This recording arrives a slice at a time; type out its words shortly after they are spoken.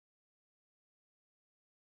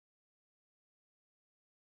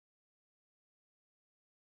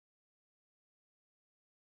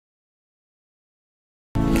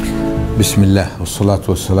بسم الله والصلاة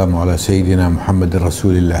والسلام على سيدنا محمد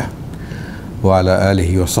رسول الله وعلى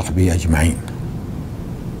آله وصحبه أجمعين.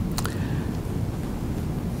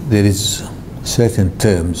 There is certain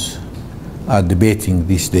terms are debating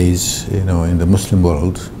these days, in the Muslim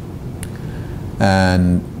world,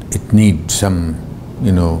 and it needs some,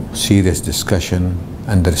 serious discussion,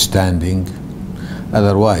 understanding.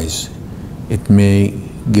 Otherwise, it may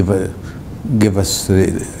give us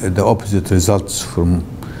the opposite results from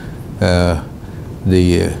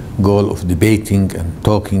the goal of debating and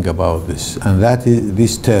talking about this. And that is,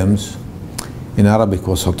 these terms in Arabic,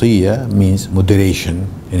 wasatiyya means moderation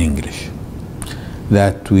in English.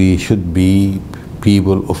 That we should be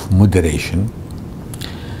people of moderation.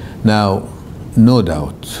 Now, no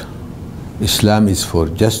doubt, Islam is for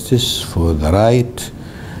justice, for the right,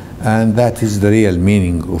 and that is the real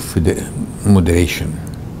meaning of the moderation.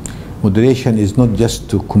 Moderation is not just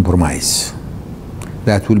to compromise.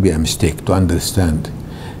 That will be a mistake to understand.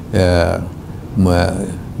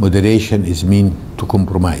 Moderation is mean to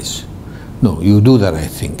compromise. No, you do the right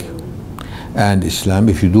thing. And Islam,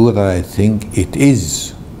 if you do the right thing, it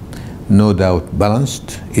is no doubt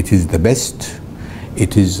balanced, it is the best,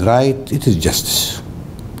 it is right, it is justice.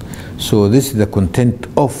 So this is the content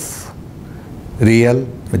of real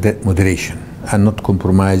moderation, and not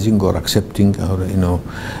compromising or accepting or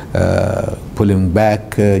pulling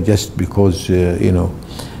back just because you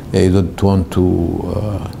don't want to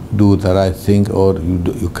do the right thing, or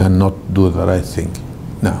you cannot do the right thing.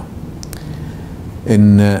 Now,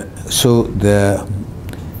 so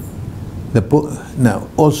now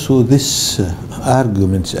also this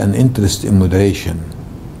arguments and interest in moderation.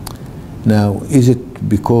 Now, is it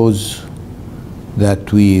because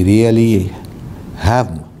that we really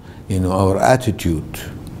have our attitude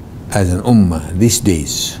as an ummah these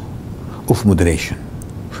days of moderation?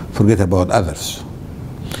 Forget about others,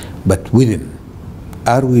 but within,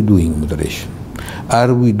 are we doing moderation?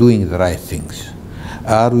 Are we doing the right things?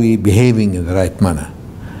 Are we behaving in the right manner?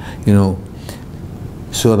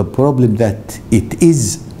 So the problem that it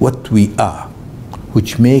is what we are,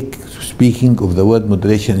 which make speaking of the word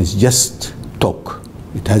moderation is just talk.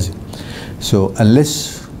 It hasn't. So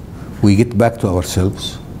unless we get back to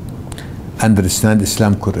ourselves, understand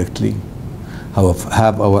Islam correctly,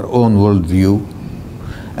 have our own worldview,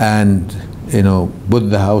 and put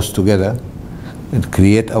the house together and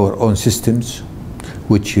create our own systems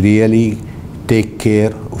which really take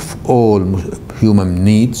care of all human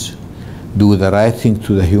needs, do the right thing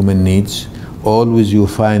to the human needs. Always you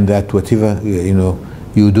find that whatever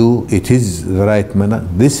you do, it is the right manner.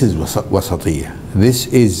 This is wasatiyya. This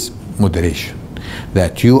is moderation.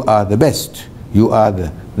 That you are the best, you are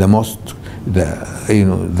the most,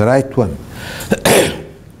 the right one.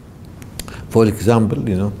 For example,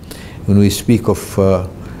 when we speak of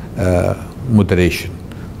moderation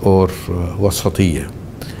or wasatiyya,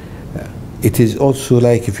 it is also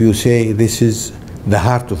like if you say this is the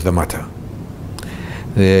heart of the matter.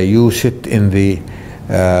 You sit in the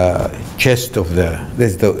chest of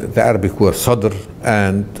there's the Arabic word sadr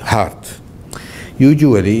and heart.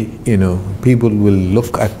 Usually, people will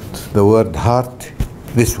look at the word heart,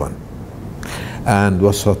 this one, and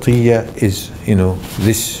wasatiyya is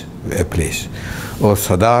this place, or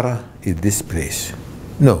sadara is this place.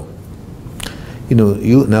 No,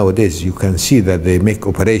 nowadays you can see that they make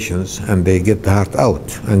operations and they get the heart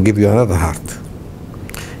out and give you another heart.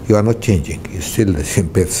 You are not changing, you're still the same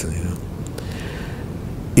person.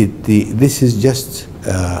 This is just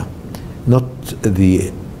not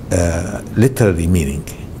the literary meaning.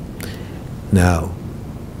 Now,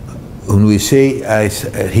 when we say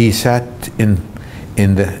he sat in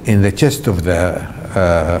the chest of the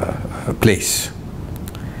place,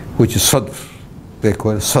 which is sadr, they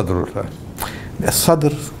call it sadr. The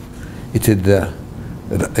sadr, it is the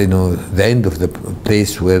end of the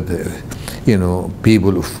place where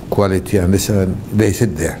people of quality and this, and they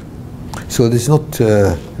sit there. So this is not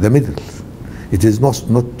the middle. It is not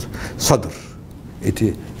sadr. It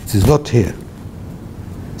is not here.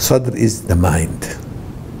 Sadr is the mind,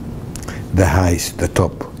 the highest, the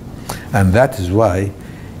top. And that is why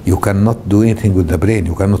you cannot do anything with the brain.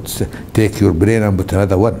 You cannot take your brain and put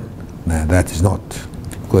another one. No, that is not.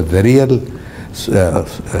 Because the real,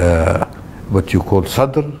 what you call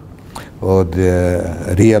sadr, or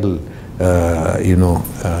the real,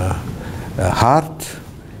 heart,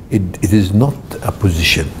 it is not a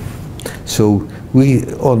position. So we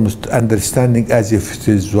almost understanding as if it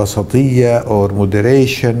is wasatiyya or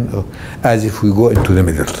moderation, or as if we go into the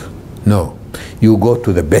middle. No, you go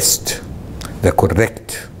to the best, the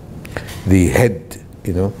correct, the head,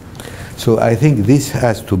 So I think this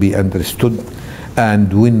has to be understood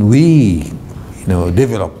And when we,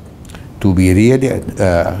 develop to be really,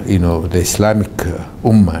 the Islamic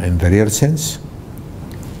Ummah in the real sense,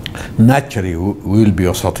 naturally we will be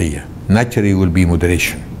wasatiyya. Naturally will be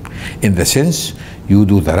moderation. In the sense, you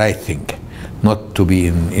do the right thing, not to be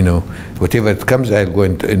in, whatever it comes, I'll go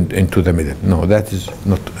into the middle. No, that is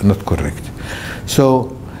not correct.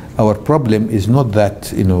 So our problem is not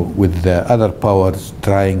that, with the other powers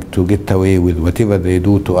trying to get away with whatever they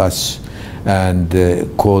do to us and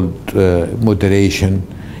called moderation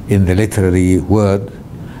in the literary word.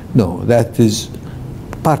 No, that is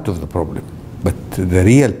part of the problem. But the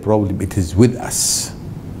real problem, it is with us.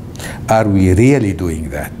 Are we really doing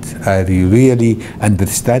that? Are we really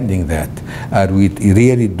understanding that? Are we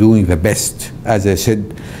really doing the best? As I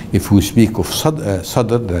said, if we speak of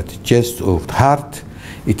sadr, that chest of heart,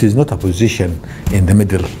 it is not a position in the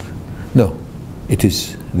middle. No, it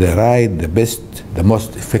is the right, the best, the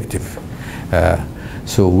most effective.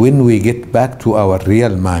 So when we get back to our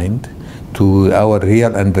real mind, to our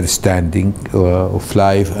real understanding of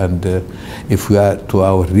life, and if we are to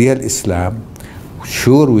our real Islam,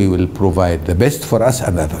 sure we will provide the best for us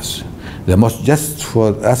and others, the most just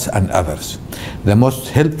for us and others, the most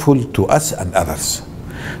helpful to us and others.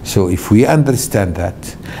 So if we understand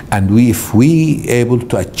that, and if we able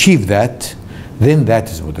to achieve that, then that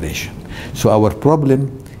is moderation. So our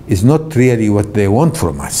problem is not really what they want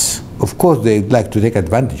from us. Of course, they'd like to take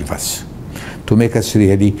advantage of us, to make us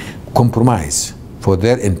really compromise for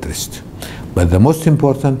their interest. But the most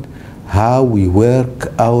important, how we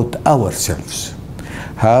work out ourselves,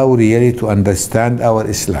 how really to understand our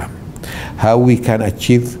Islam, how we can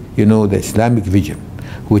achieve, the Islamic vision,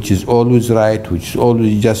 which is always right, which is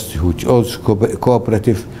always just, which is also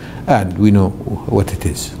cooperative, and we know what it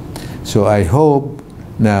is. So I hope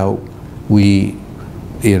now we,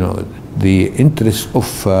 the interest of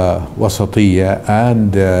wasatiyya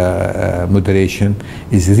and moderation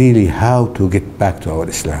is really how to get back to our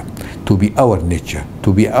Islam, to be our nature,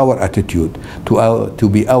 to be our attitude, to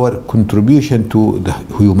be our contribution to the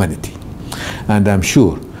humanity. And I'm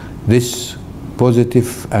sure this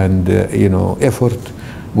positive and effort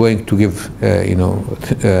going to give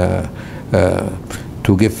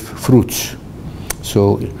to give fruits.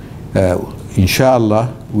 So inshallah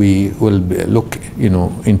we will look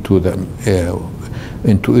into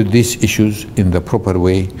these issues in the proper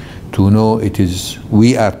way, to know it is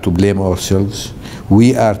we are to blame ourselves,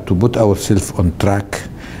 we are to put ourselves on track,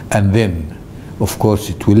 and then of course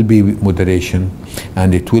it will be moderation,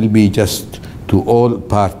 and it will be just to all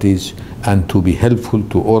parties, and to be helpful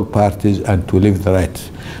to all parties, and to live the right.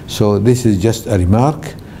 So this is just a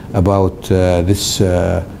remark about this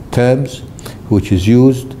terms which is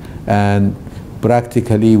used, and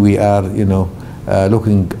practically we are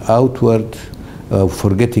looking outward,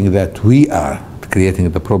 forgetting that we are creating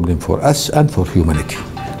the problem for us and for humanity.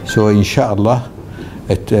 So inshallah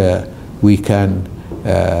we can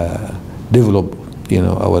develop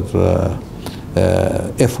our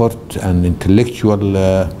effort and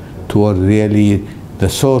intellectual toward really the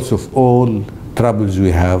source of all troubles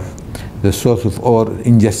we have, the source of all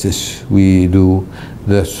injustice we do,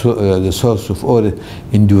 the source of all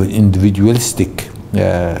individualistic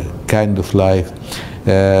kind of life,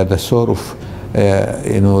 the source of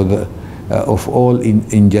of all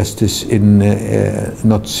injustice in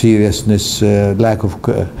not seriousness, lack of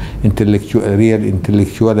real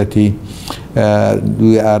intellectuality.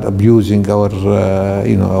 We are abusing our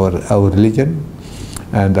our religion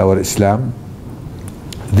and our Islam.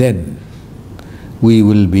 Then we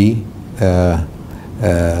will be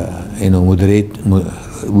moderate.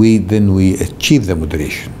 We achieve the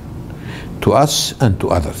moderation to us and to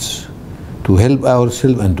others, to help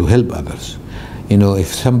ourselves and to help others. If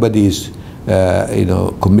somebody is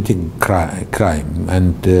committing crime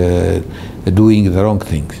and doing the wrong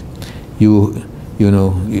things,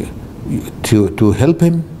 to help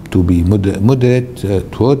him, to be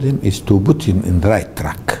moderate toward him, is to put him in the right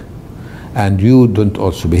track, and you don't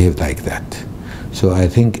also behave like that. So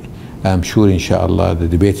I'm sure inshallah the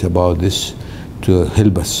debate about this to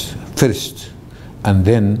help us first, and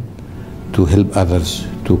then to help others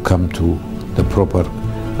to come to the proper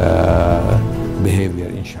behavior,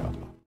 inshallah.